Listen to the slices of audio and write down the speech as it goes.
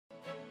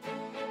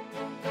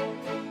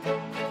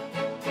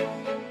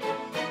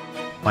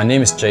My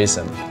name is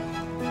Jason.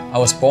 I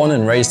was born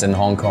and raised in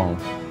Hong Kong.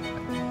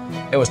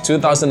 It was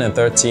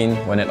 2013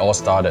 when it all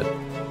started.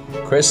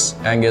 Chris,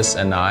 Angus,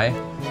 and I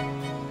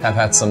have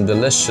had some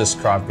delicious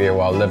craft beer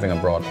while living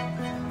abroad.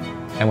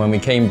 And when we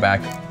came back,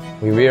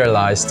 we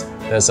realized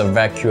there's a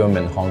vacuum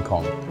in Hong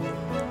Kong.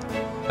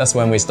 That's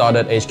when we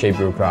started HK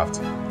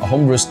Brewcraft, a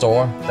homebrew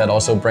store that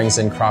also brings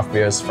in craft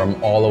beers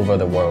from all over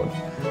the world,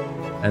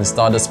 and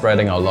started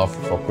spreading our love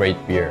for great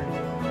beer.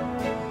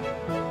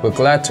 We're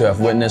glad to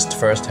have witnessed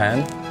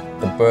firsthand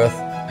the birth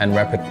and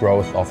rapid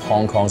growth of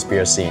Hong Kong's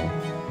beer scene.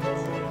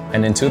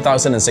 And in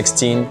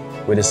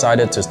 2016, we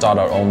decided to start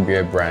our own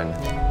beer brand,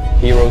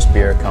 hEROES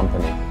Beer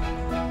Company.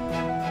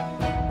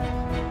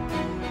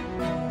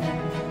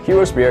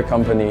 hEROES Beer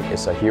Company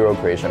is a hero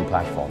creation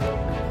platform.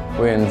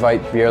 We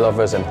invite beer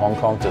lovers in Hong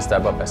Kong to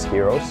step up as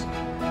heroes,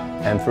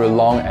 and through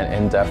long and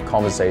in-depth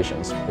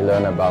conversations, we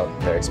learn about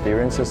their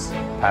experiences,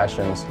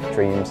 passions,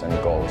 dreams, and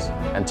goals,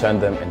 and turn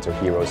them into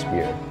hEROES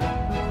beer.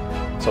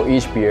 So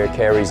each beer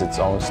carries its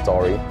own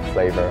story,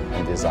 flavor,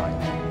 and design.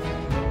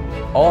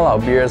 All our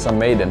beers are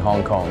made in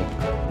Hong Kong.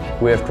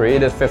 We have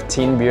created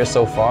 15 beers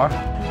so far,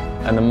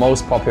 and the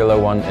most popular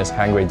one is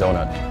Hungry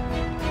Donut.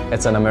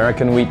 It's an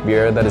American wheat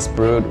beer that is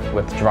brewed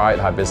with dried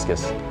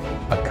hibiscus,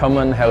 a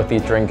common healthy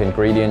drink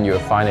ingredient you will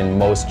find in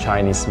most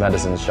Chinese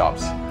medicine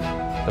shops.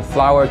 The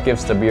flower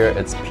gives the beer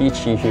its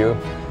peachy hue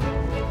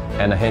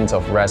and a hint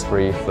of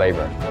raspberry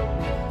flavor.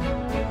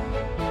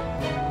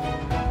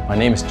 My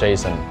name is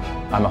Jason.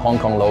 I'm a Hong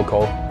Kong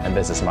local, and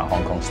this is my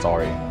Hong Kong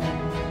story.